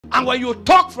And when you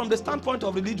talk from the standpoint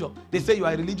of religion, they say you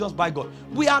are religious by God.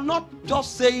 We are not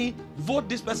just saying vote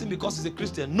this person because he's a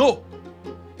Christian. No.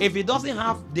 If he doesn't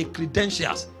have the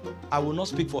credentials, I will not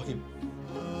speak for him.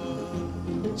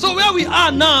 So where we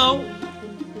are now,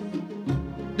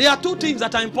 there are two things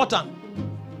that are important.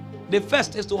 The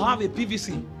first is to have a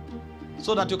PVC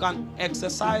so that you can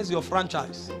exercise your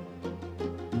franchise.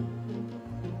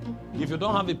 If you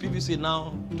don't have a PVC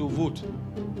now to vote,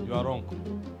 you are wrong.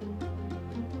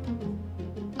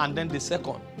 And then the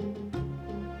second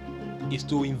is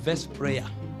to invest prayer.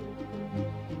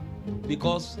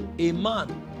 Because a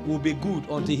man will be good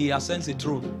until he ascends a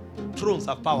throne. Thrones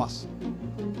have powers.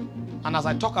 And as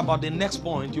I talk about the next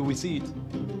point, you will see it.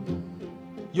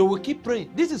 You will keep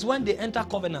praying. This is when they enter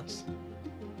covenants.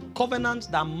 Covenants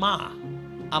that mar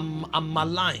and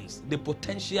maligns the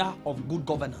potential of good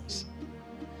governance.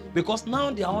 Because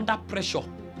now they are under pressure.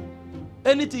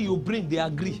 Anything you bring, they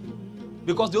agree.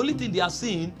 Because the only thing they are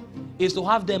seeing is to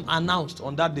have them announced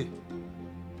on that day.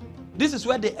 This is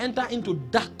where they enter into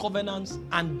dark covenants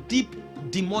and deep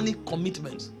demonic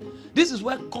commitments. This is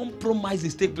where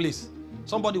compromises take place.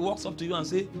 Somebody walks up to you and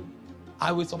say,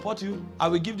 I will support you, I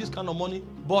will give this kind of money,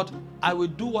 but I will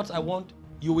do what I want,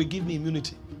 you will give me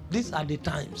immunity. These are the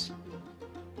times.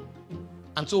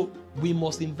 And so we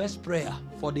must invest prayer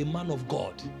for the man of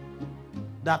God,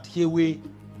 that he will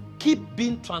keep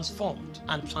being transformed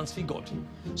and transfigured,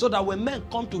 so that when men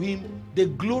come to him, the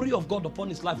glory of God upon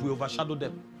his life will overshadow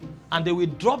them, and they will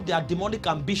drop their demonic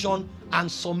ambition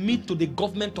and submit to the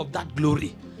government of that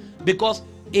glory. Because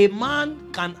a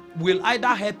man will either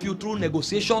help you through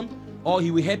negotiation, or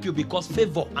he will help you because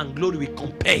favor and glory will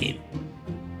compel him.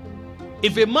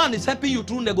 If a man is helping you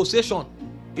through negotiation,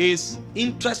 it's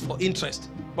interest for interest.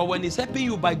 But when he's helping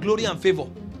you by glory and favor,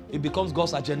 it becomes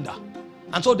God's agenda.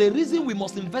 And so the reason we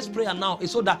must invest prayer now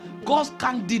is so that God's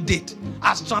candidate,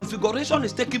 as transfiguration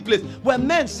is taking place, when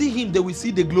men see him, they will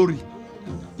see the glory.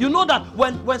 You know that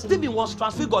when Stephen was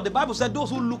transfigured, the Bible said those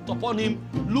who looked upon him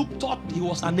thought he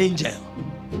was an angel.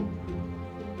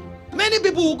 Many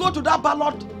people will go to that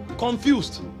ballot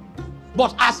confused.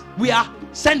 But as we are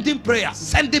sending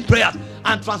prayers,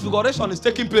 and transfiguration is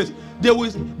taking place,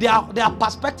 their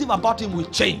perspective about him will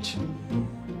change.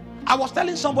 I was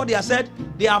telling somebody, I said,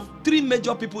 there are 3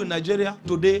 major people in Nigeria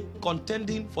today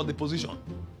contending for the position.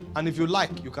 And if you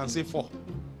like, you can say 4.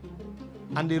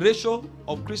 And the ratio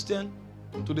of Christian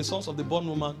to the sons of the born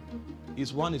woman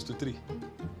is 1:3.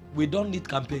 We don't need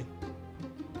campaign.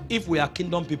 If we are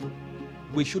kingdom people,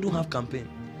 we shouldn't have campaign.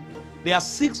 There are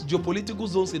 6 geopolitical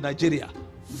zones in Nigeria.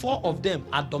 4 of them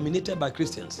are dominated by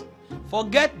Christians.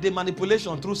 Forget the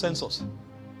manipulation through census.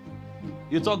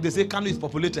 You talk, they say Kano is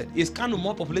populated. Is Kano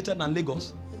more populated than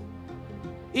Lagos?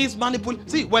 It's manipulated.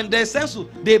 See, when there's census,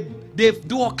 they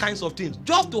do all kinds of things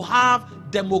just to have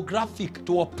demographic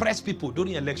to oppress people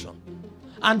during election.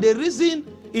 And the reason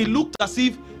it looked as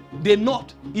if the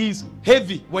north is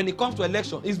heavy when it comes to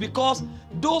election is because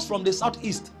those from the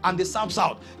southeast and the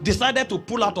south decided to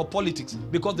pull out of politics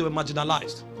because they were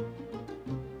marginalized.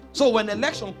 So when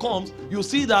election comes, you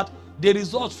see that the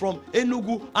results from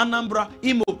Enugu, Anambra,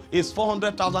 Imo is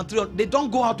 400,000, 300,000. They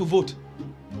don't go out to vote.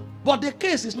 But the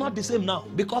case is not the same now,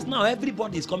 because now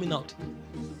everybody is coming out.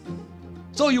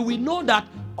 So you will know that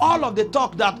all of the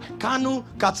talk that Kanu,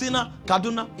 Katsina,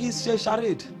 Kaduna is a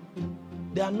charade.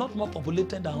 They are not more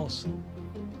populated than us.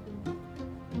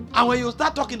 And when you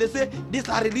start talking, they say these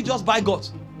are religious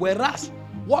bigots. Whereas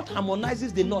what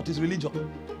harmonizes the north is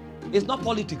religion. It's not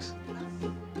politics.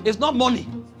 It's not money.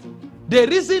 The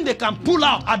reason they can pull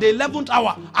out at the 11th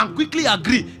hour and quickly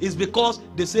agree is because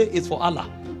they say it's for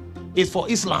Allah, it's for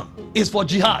Islam, it's for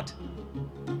jihad.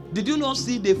 Did you not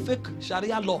see the fake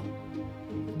Sharia law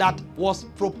that was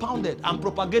propounded and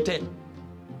propagated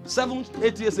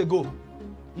 7-8 years ago?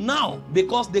 Now,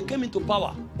 because they came into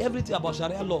power, everything about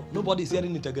Sharia law, nobody is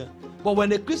hearing it again. But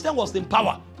when a Christian was in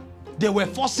power, they were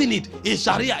forcing it in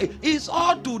Sharia. It's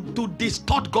all to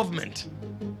distort government,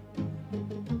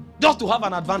 just to have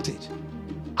an advantage.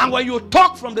 And when you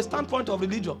talk from the standpoint of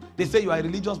religion, they say you are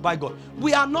religious by God.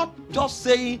 We are not just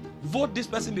saying vote this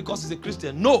person because he's a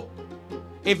Christian. No.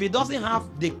 If he doesn't have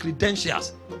the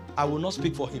credentials, I will not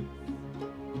speak for him.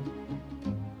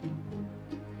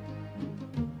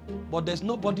 But there's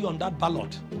nobody on that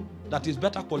ballot that is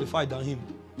better qualified than him.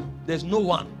 There's no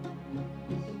one.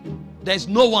 There's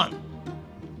no one.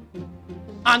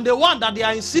 And the one that they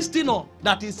are insisting on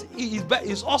that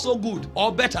is also good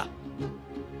or better.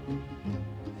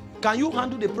 Can you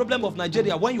handle the problem of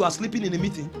Nigeria when you are sleeping in a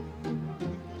meeting?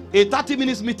 A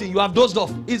 30-minute meeting, you have dozed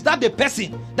off. Is that the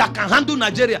person that can handle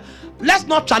Nigeria? Let's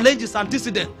not challenge his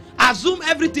antecedent. Assume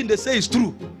everything they say is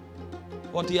true.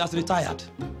 but he has retired.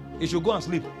 He should go and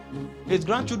sleep. His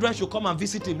grandchildren should come and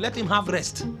visit him. Let him have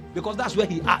rest. Because that's where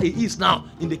he is now,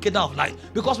 in the cadre of life.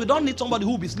 Because we don't need somebody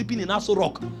who will be sleeping in Aso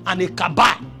Rock and a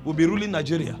Kaba will be ruling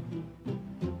Nigeria.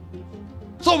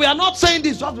 So we are not saying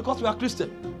this just because we are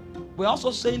Christian. We are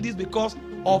also saying this because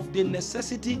of the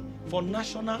necessity for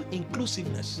national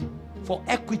inclusiveness, for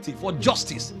equity, for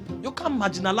justice. You can't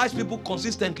marginalize people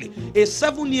consistently. A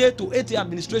 7-year to 8-year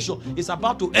administration is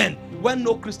about to end when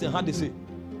no Christian had a say.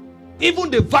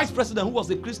 Even the vice president, who was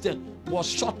a Christian, was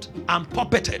shot and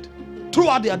puppeted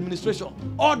throughout the administration.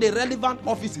 All the relevant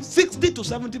offices, 60 to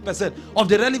 70% of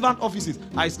the relevant offices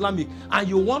are Islamic. And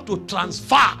you want to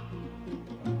transfer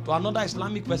to another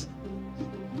Islamic person.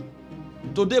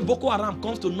 Today, Boko Haram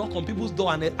comes to knock on people's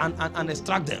door and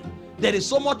extract them. There is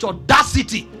so much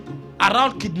audacity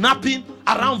around kidnapping,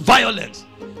 around violence.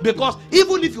 Because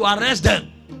even if you arrest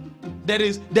them, there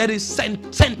is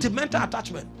sentimental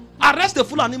attachment. Arrest a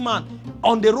Fulani man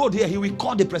on the road here, he will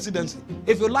call the presidency.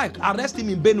 If you like, arrest him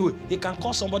in Benue, he can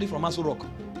call somebody from Aso Rock.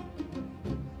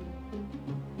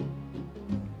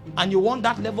 And you want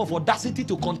that level of audacity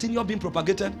to continue being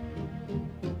propagated?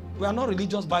 We are not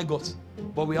religious bigots,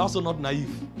 but we are also not naive.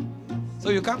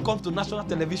 So you can't come to national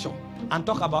television and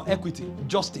talk about equity,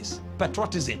 justice,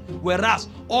 patriotism, whereas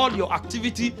all your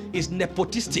activity is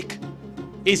nepotistic,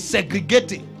 is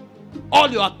segregating. All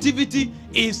your activity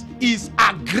is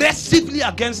aggressively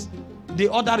against the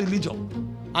other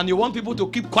religion. And you want people to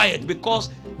keep quiet because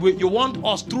you want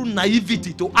us through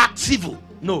naivety to act civil.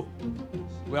 No,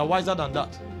 we are wiser than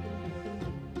that.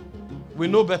 We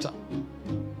know better.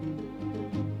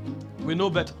 We know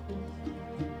better.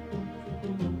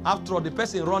 After all, the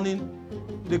person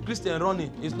running, the Christian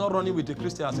running, is not running with a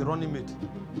Christian as a running mate.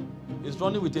 He's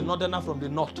running with a northerner from the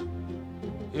north.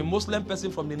 A Muslim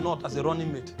person from the north as a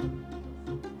running mate.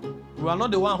 We are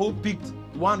not the one who picked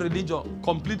one religion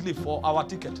completely for our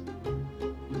ticket.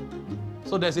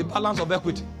 So there's a balance of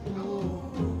equity.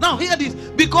 Now hear this.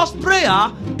 Because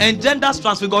prayer engenders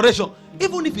transfiguration.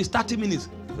 Even if it's 30 minutes,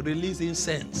 releasing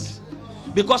sense.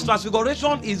 Because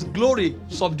transfiguration is glory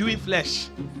subduing flesh.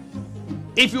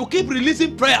 If you keep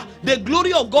releasing prayer, the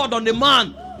glory of God on the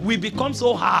man will become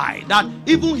so high that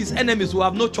even his enemies will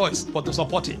have no choice but to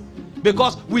support him.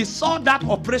 Because we saw that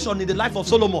operation in the life of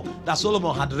Solomon, that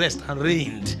Solomon had rest and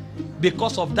reigned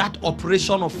because of that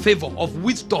operation of favor, of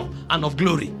wisdom, and of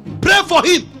glory. Pray for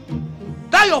him.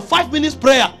 That your 5 minutes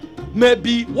prayer may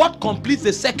be what completes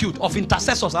the circuit of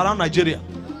intercessors around Nigeria.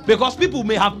 Because people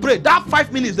may have prayed. That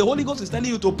 5 minutes the Holy Ghost is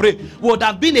telling you to pray would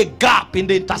have been a gap in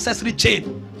the intercessory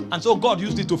chain. And so God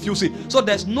used it to fuse it. So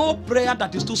there's no prayer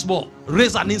that is too small.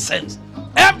 Raise an incense.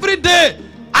 Every day,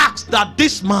 ask that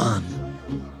this man,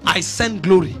 I send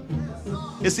glory.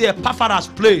 You see, Epaphras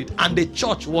prayed and the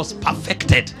church was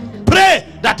perfected. Pray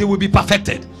that it will be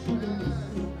perfected.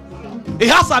 He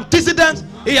has antecedents,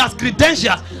 he has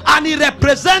credentials, and he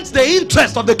represents the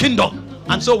interest of the kingdom.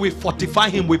 And so we fortify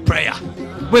him with prayer.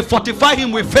 We fortify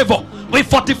him with favor. We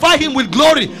fortify him with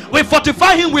glory. We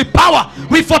fortify him with power.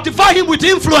 We fortify him with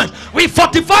influence. We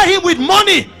fortify him with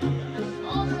money.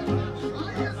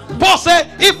 Paul said,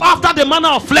 if after the manner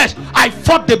of flesh I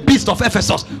fought the beast of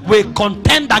Ephesus, we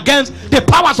contend against the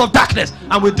powers of darkness,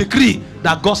 and we decree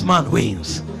that God's man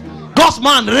wins. God's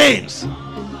man reigns.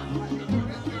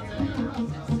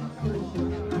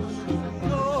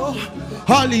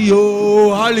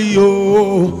 Halio,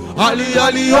 halio, hali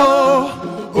halio.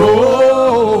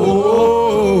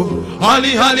 Oh,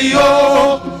 hali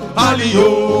halio,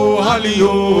 halio,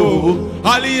 halio,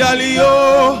 hali halio.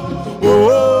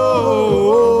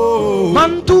 Oh,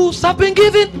 mantles have been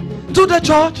given to the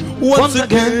church once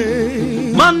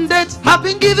again. Mandates have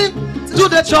been given to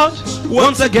the church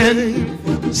once again.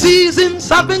 Seasons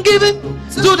have been given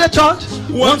to the church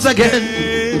once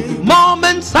again.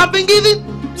 Moments have been given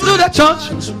to the church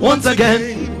once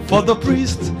again. For the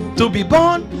priest to be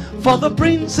born, for the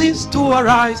princes to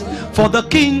arise, for the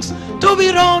kings to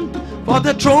be run, for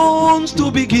the thrones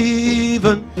to be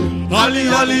given. Ali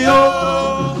ali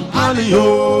oh, ali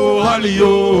oh, ali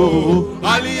oh,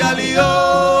 ali ali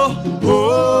oh,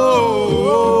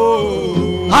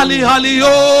 oh, ali ali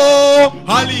oh,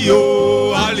 ali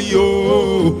oh, ali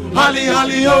oh, ali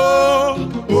ali oh,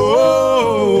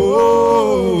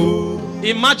 oh.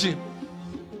 Imagine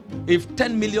if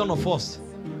 10 million of us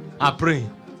are praying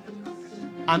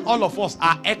and all of us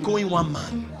are echoing one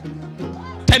man.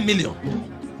 10 million.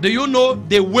 Do you know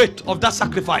the weight of that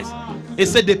sacrifice? It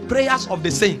said the prayers of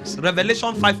the saints,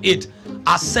 Revelation 5:8,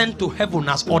 are sent to heaven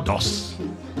as orders.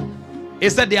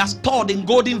 It said they are stored in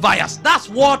golden vials. That's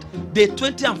what the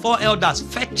 20 and 4 elders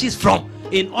fetches from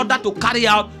in order to carry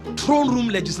out throne room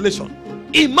legislation.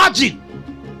 Imagine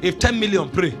If 10 million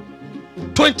pray,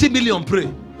 20 million pray,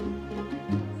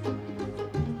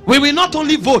 we will not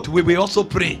only vote, we will also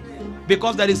pray.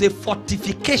 Because there is a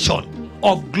fortification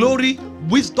of glory,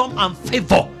 wisdom, and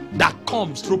favor that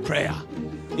comes through prayer.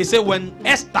 He said, when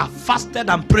Esther fasted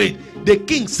and prayed, the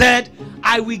king said,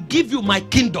 I will give you my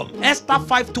kingdom. Esther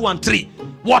 5:2-3.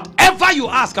 Whatever you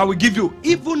ask, I will give you,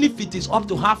 even if it is up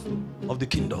to half of the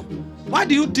kingdom. Why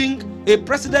do you think a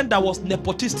president that was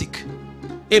nepotistic,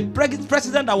 a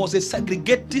president that was a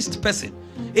segregatist person,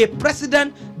 a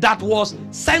president that was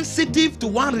sensitive to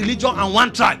one religion and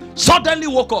one tribe, suddenly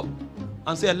woke up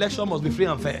and said election must be free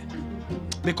and fair?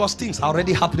 Because things are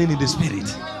already happening in the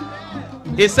spirit.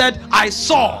 He said, I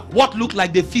saw what looked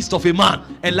like the feast of a man.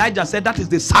 Elijah said that is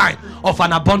the sign of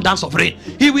an abundance of rain.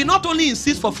 He will not only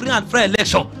insist for free and fair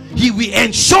election, he will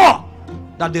ensure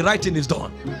that the right thing is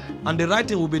done. And the right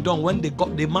thing will be done when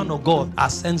the man of God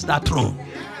ascends that throne.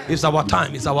 It's our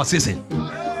time, it's our season.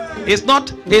 It's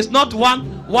not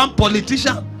one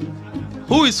politician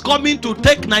who is coming to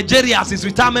take Nigeria as his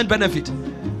retirement benefit.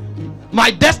 My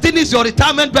destiny is your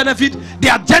retirement benefit.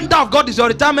 The agenda of God is your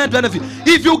retirement benefit.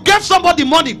 If you give somebody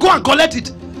money, go and collect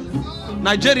it.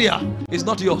 Nigeria is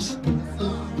not yours.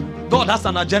 God has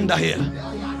an agenda here.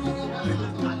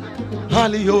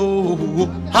 Hallelujah.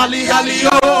 Hallelujah.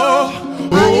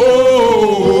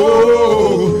 Oh,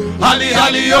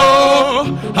 hallelujah.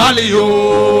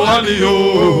 Hallelujah.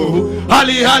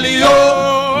 Hallelujah.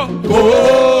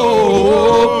 Oh,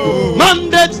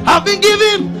 mandates have been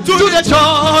given to the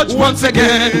church once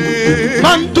again.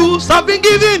 Mantles have been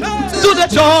given to the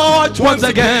church once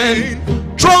again.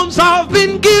 Thrones have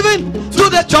been given to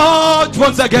the church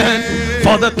once again.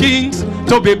 For the kings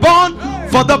to be born,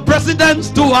 for the presidents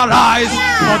to arise,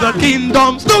 for the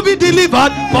kingdoms to be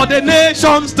delivered, for the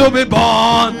nations to be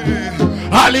born.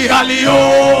 Ali, ali,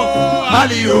 oh,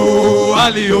 ali, oh,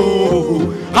 ali,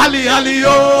 oh, ali, ali,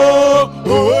 oh,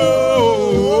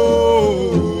 oh,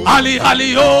 ali,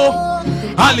 ali, oh,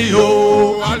 ali,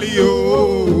 oh, ali,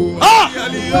 oh,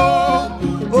 ali,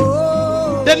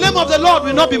 oh. The name of the Lord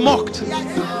will not be mocked.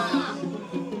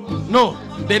 No,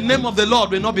 the name of the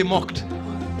Lord will not be mocked.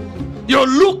 You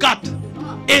look at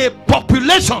a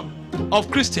population of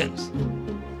Christians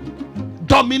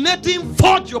dominating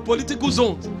 4 geopolitical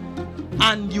zones,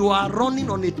 and you are running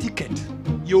on a ticket.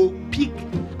 You pick,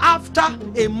 after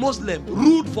a Muslim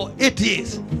ruled for 8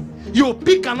 years, you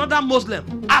pick another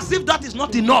Muslim. As if that is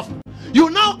not enough, you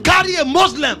now carry a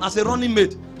Muslim as a running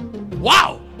mate.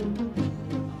 Wow,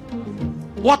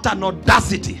 what an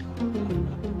audacity.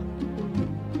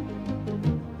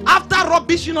 After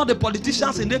rubbishing all the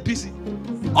politicians in APC,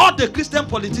 all the Christian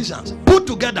politicians put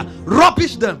together,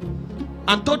 rubbished them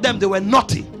and told them they were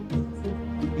naughty.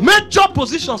 Major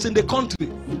positions in the country,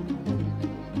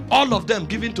 all of them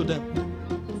given to them.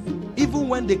 Even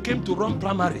when they came to run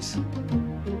primaries,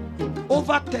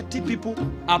 over 30 people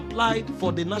applied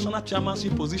for the national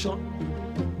chairmanship position.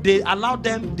 They allowed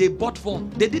them, they bought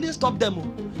form. They didn't stop them.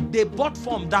 They bought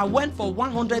form that went for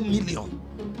 100 million.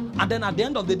 And then at the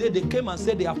end of the day, they came and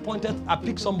said they appointed, I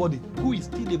picked somebody who is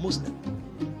still a Muslim.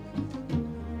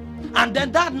 And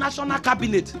then that national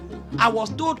cabinet, I was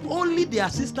told only the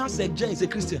assistant secretary is a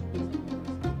Christian.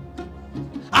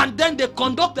 And then they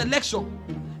conduct election,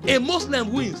 a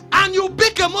Muslim wins, and you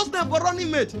pick a Muslim for running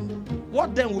mate.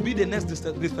 What then will be the next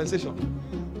dispensation?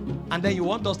 And then you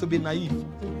want us to be naive,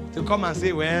 to come and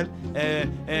say, well,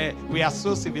 we are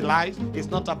so civilized. It's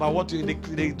not about what the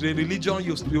religion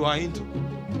you are into.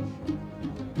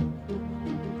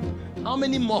 How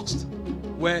many mosques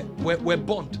were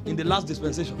burnt in the last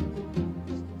dispensation?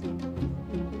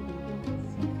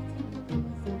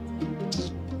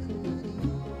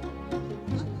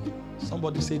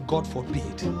 Somebody say, God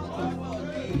forbid.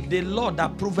 The Lord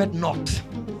approved not.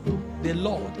 The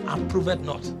Lord approved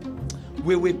not.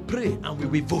 We will pray and we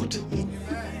will vote.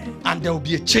 And there will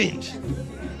be a change.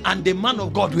 And the man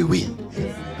of God will win.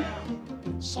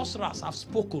 Sorcerers have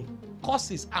spoken.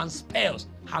 Curses and spells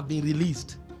have been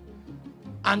released.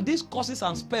 And these curses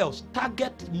and spells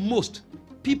target most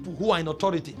people who are in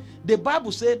authority. The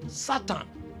Bible said Satan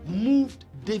moved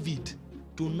David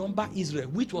to number Israel,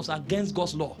 which was against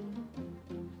God's law.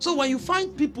 So when you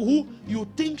find people who you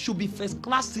think should be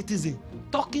first-class citizens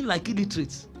talking like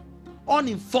illiterates,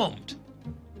 uninformed,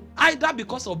 either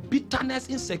because of bitterness,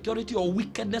 insecurity, or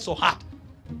wickedness of heart,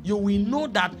 you will know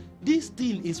that this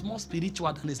thing is more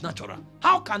spiritual than is natural.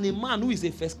 How can a man who is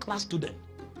a first-class student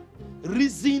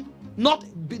reason, not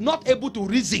able to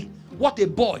reason what a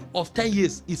boy of 10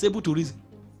 years is able to reason?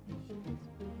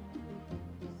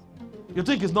 You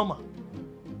think it's normal?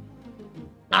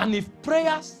 And if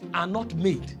prayers are not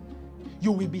made,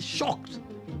 you will be shocked.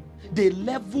 the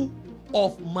level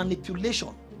of manipulation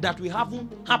that will happen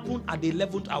at the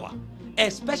 11th hour,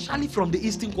 especially from the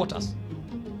eastern quarters.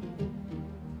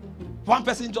 One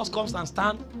person just comes and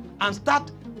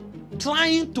start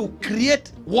trying to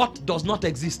create what does not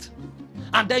exist.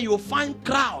 And then you'll find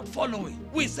crowd following.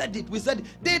 We said it.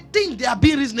 They think they are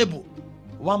being reasonable.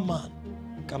 One man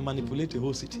can manipulate a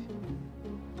whole city.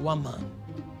 One man.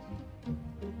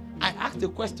 I asked a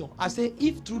question. I say,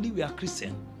 if truly we are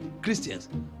Christians,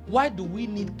 why do we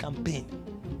need campaign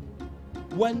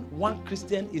when one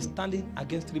Christian is standing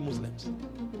against 3 Muslims?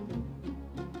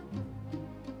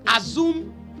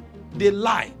 Assume the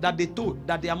lie that they told,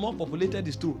 that they are more populated,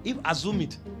 is true. If assume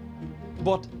it,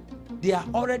 but they are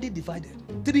already divided.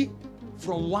 3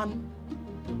 from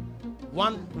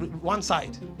one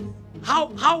side.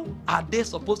 How are they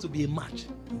supposed to be a match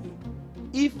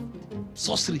if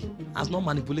sorcery has not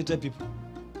manipulated people?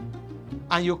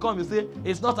 And you come, you say,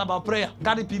 it's not about prayer.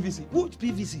 Carry PVC. Which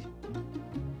PVC?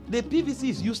 The PVC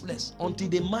is useless until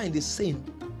the mind is sane,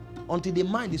 until the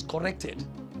mind is corrected.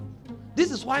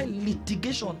 This is why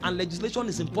litigation and legislation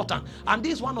is important. And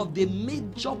this is one of the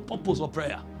major purposes of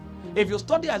prayer. If you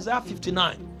study Isaiah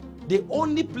 59, the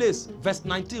only place, verse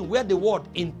 19, where the word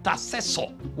intercessor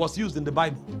was used in the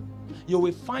Bible, you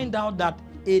will find out that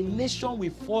a nation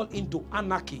will fall into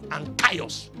anarchy and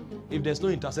chaos if there's no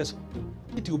intercessor.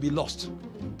 It will be lost.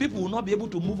 People will not be able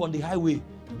to move on the highway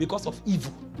because of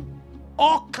evil.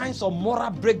 All kinds of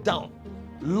moral breakdown.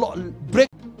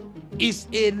 Is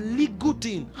a legal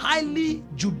thing, highly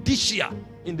judicial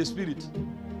in the spirit.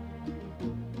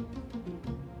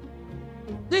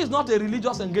 This is not a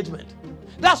religious engagement.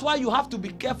 That's why you have to be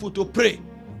careful to pray.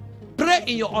 Pray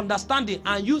in your understanding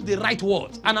and use the right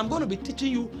words. And I'm going to be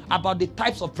teaching you about the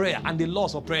types of prayer and the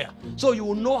laws of prayer, so you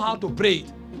will know how to pray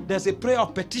it. There's a prayer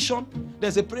of petition,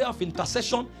 there's a prayer of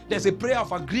intercession, there's a prayer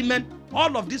of agreement.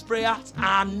 All of these prayers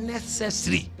are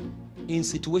necessary in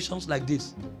situations like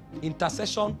this.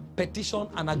 Intercession, petition,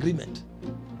 and agreement.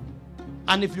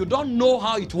 And if you don't know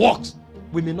how it works,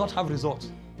 we may not have results.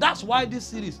 That's why this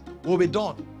series will be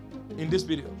done in this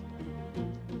period.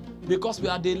 Because we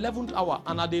are at the 11th hour,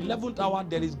 and at the 11th hour,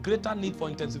 there is greater need for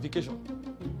intensification.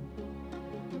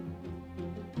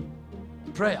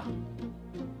 Prayer,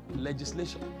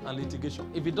 legislation, and litigation.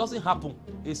 If it doesn't happen,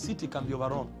 a city can be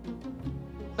overrun.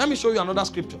 Let me show you another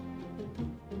scripture.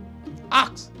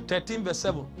 Acts 13 verse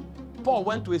 7. Paul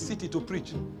went to a city to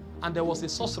preach, and there was a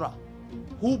sorcerer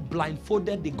who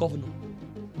blindfolded the governor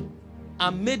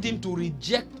and made him to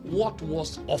reject what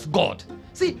was of God.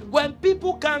 See, when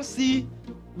people can't see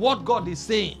what God is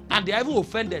saying and they are even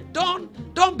offended,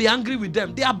 don't be angry with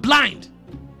them. They are blind.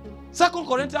 2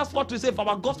 Corinthians 4:3 says, if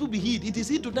our gospel be hid, it is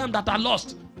hid to them that are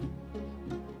lost.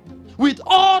 With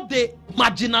all the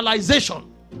marginalization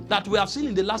that we have seen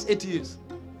in the last 8 years,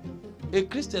 a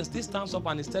Christian still stands up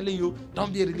and is telling you,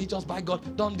 don't be a religious, by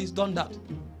God, done this, done that.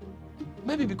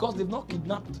 Maybe because they've not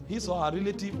kidnapped his or her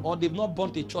relative, or they've not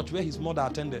burnt a church where his mother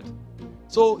attended.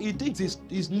 So he thinks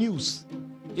it's news.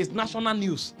 It's national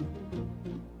news.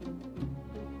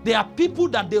 There are people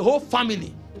that the whole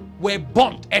family were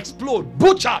burnt, exploded,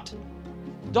 butchered,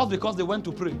 just because they went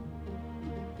to pray.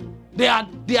 There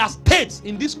are states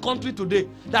in this country today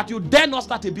that you dare not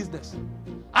start a business.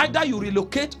 Either you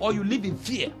relocate or you live in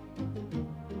fear.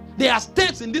 There are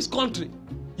states in this country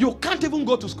you can't even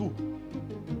go to school.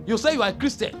 You say you are a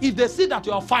Christian. If they see that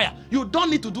you are on fire, you don't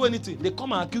need to do anything. They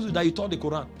come and accuse you that you taught the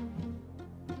Quran.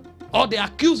 Or they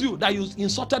accuse you that you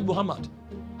insulted Muhammad.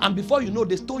 And before you know,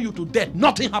 they stone you to death.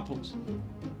 Nothing happens.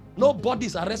 Nobody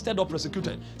is arrested or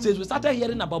prosecuted. Since we started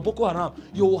hearing about Boko Haram,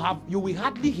 you will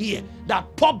hardly hear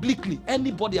that publicly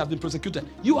anybody has been prosecuted.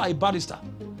 You are a barrister.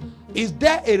 Is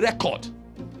there a record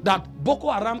that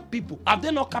Boko Haram people, have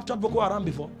they not captured Boko Haram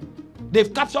before?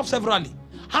 They've captured severally.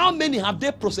 How many have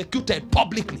they prosecuted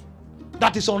publicly?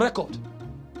 That is on record.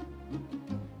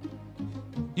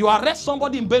 You arrest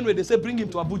somebody in Benue, they say bring him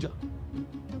to Abuja.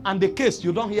 And the case,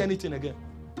 you don't hear anything again.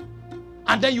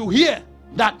 And then you hear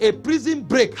that a prison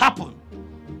break happened.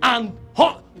 And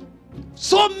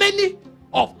so many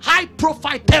of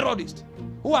high-profile terrorists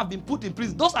who have been put in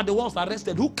prison, those are the ones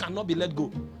arrested who cannot be let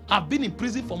go, have been in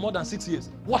prison for more than 6 years.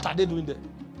 What are they doing there?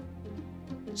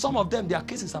 Some of them, their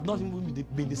cases have not even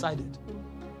been decided.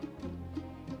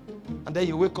 And then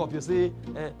you wake up, you say,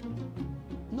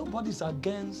 nobody's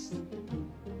against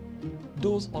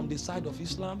those on the side of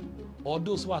Islam, or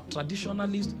those who are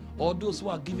traditionalists, or those who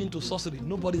are given to sorcery.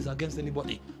 Nobody's against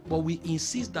anybody. But we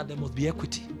insist that there must be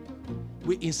equity.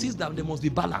 We insist that there must be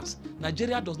balance.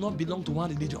 Nigeria does not belong to one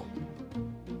religion.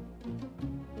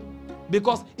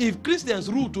 Because if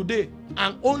Christians rule today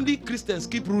and only Christians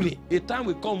keep ruling, a time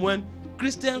will come when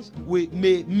Christians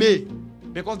may,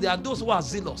 because there are those who are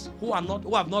zealous, who have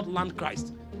not learned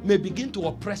Christ, may begin to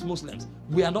oppress Muslims.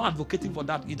 We are not advocating for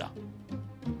that either.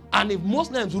 And if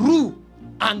Muslims rule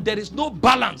and there is no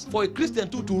balance for a Christian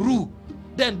to rule,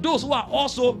 then those who are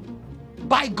also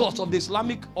bigots of the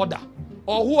Islamic order,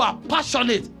 or who are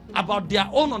passionate about their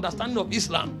own understanding of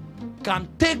Islam, can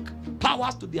take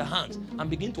powers to their hands and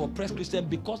begin to oppress Christians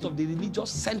because of the religious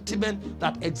sentiment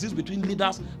that exists between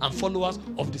leaders and followers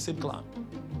of the same clan.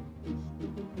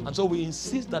 And so we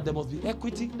insist that there must be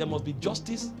equity, there must be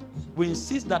justice. We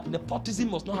insist that nepotism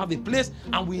must not have a place,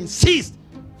 and we insist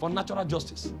for natural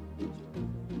justice.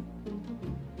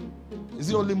 Is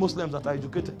it only Muslims that are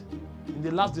educated? In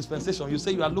the last dispensation, you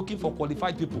say you are looking for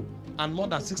qualified people, and more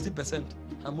than 60%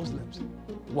 are Muslims.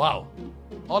 Wow.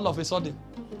 All of a sudden.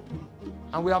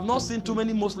 And we have not seen too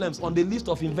many Muslims on the list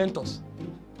of inventors.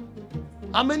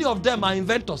 How many of them are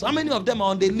inventors? How many of them are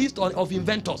on the list of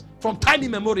inventors from time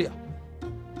immemorial?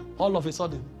 All of a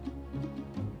sudden,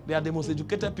 they are the most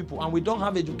educated people, and we don't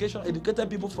have educated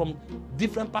people from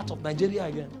different parts of Nigeria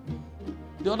again.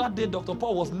 The other day, Dr.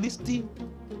 Paul was listing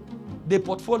the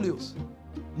portfolios,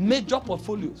 major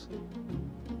portfolios.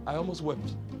 I almost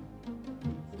wept.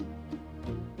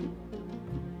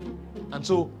 And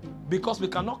so, because we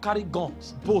cannot carry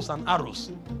guns, bows, and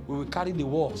arrows, we will carry the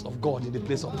words of God in the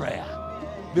place of prayer.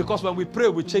 Because when we pray,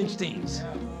 we change things.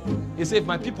 He said, if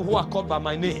my people who are called by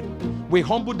my name will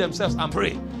humble themselves and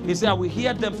pray, he said, I will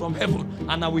hear them from heaven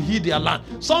and I will heal their land.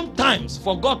 Sometimes,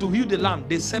 for God to heal the land,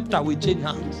 the scepter will change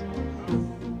hands.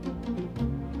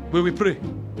 When we pray,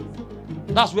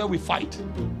 that's where we fight.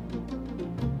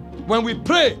 When we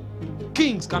pray,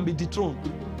 kings can be dethroned.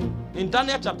 In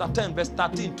Daniel chapter 10, verse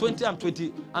 13, 20 and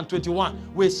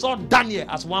 21, we saw Daniel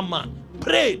as one man,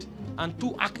 prayed, and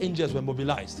 2 archangels were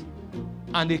mobilized.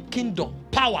 And a kingdom,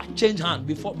 power changed hand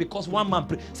because one man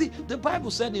prayed. See, the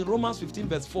Bible said in Romans 15,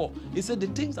 verse 4, it said the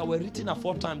things that were written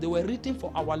aforetime, they were written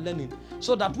for our learning,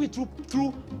 so that we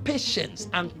through patience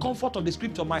and comfort of the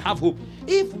scripture might have hope.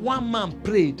 If one man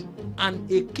prayed and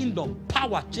a kingdom,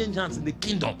 power changed hands in the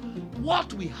kingdom,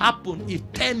 what will happen if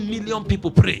 10 million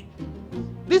people pray?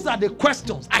 These are the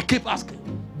questions I keep asking.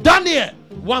 Daniel,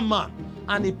 one man,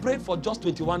 and he prayed for just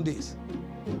 21 days.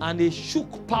 And he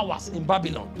shook powers in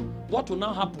Babylon. What will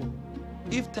now happen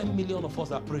if 10 million of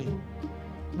us are praying?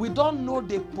 We don't know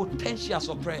the potentials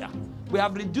of prayer. We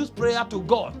have reduced prayer to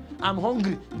God. I'm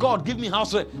hungry. God, give me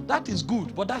house rent. That is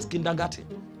good, but that's kindergarten.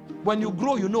 When you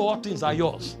grow, you know all things are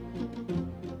yours.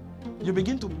 You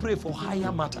begin to pray for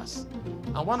higher matters.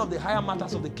 And one of the higher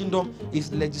matters of the kingdom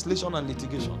is legislation and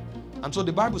litigation. And so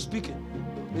the Bible speaking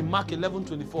in Mark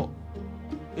 11:24,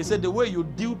 it said the way you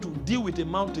deal with a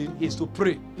mountain is to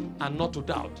pray and not to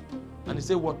doubt. And he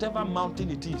said whatever mountain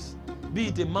it is, be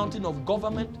it a mountain of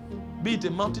government, be it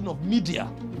a mountain of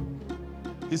media,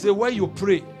 he said where you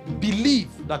pray, believe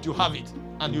that you have it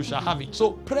and you shall have it.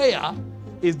 So prayer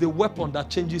is the weapon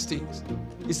that changes things.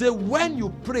 He said when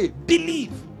you pray,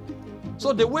 believe.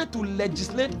 So the way to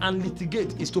legislate and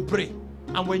litigate is to pray.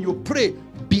 And when you pray,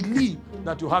 believe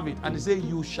that you have it. And he said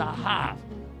you shall have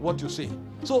what you say.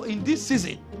 So in this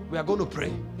season, we are going to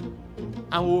pray.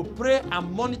 And we will pray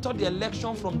and monitor the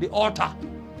election from the altar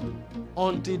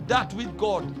until that which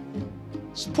God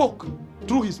spoke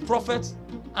through his prophets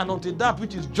and until that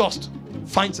which is just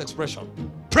finds expression.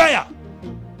 Prayer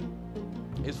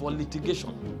is for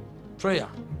litigation. Prayer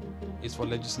is for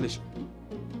legislation.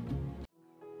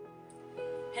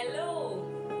 Hello,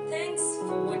 thanks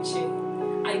for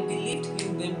watching. I believed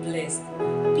you've been blessed.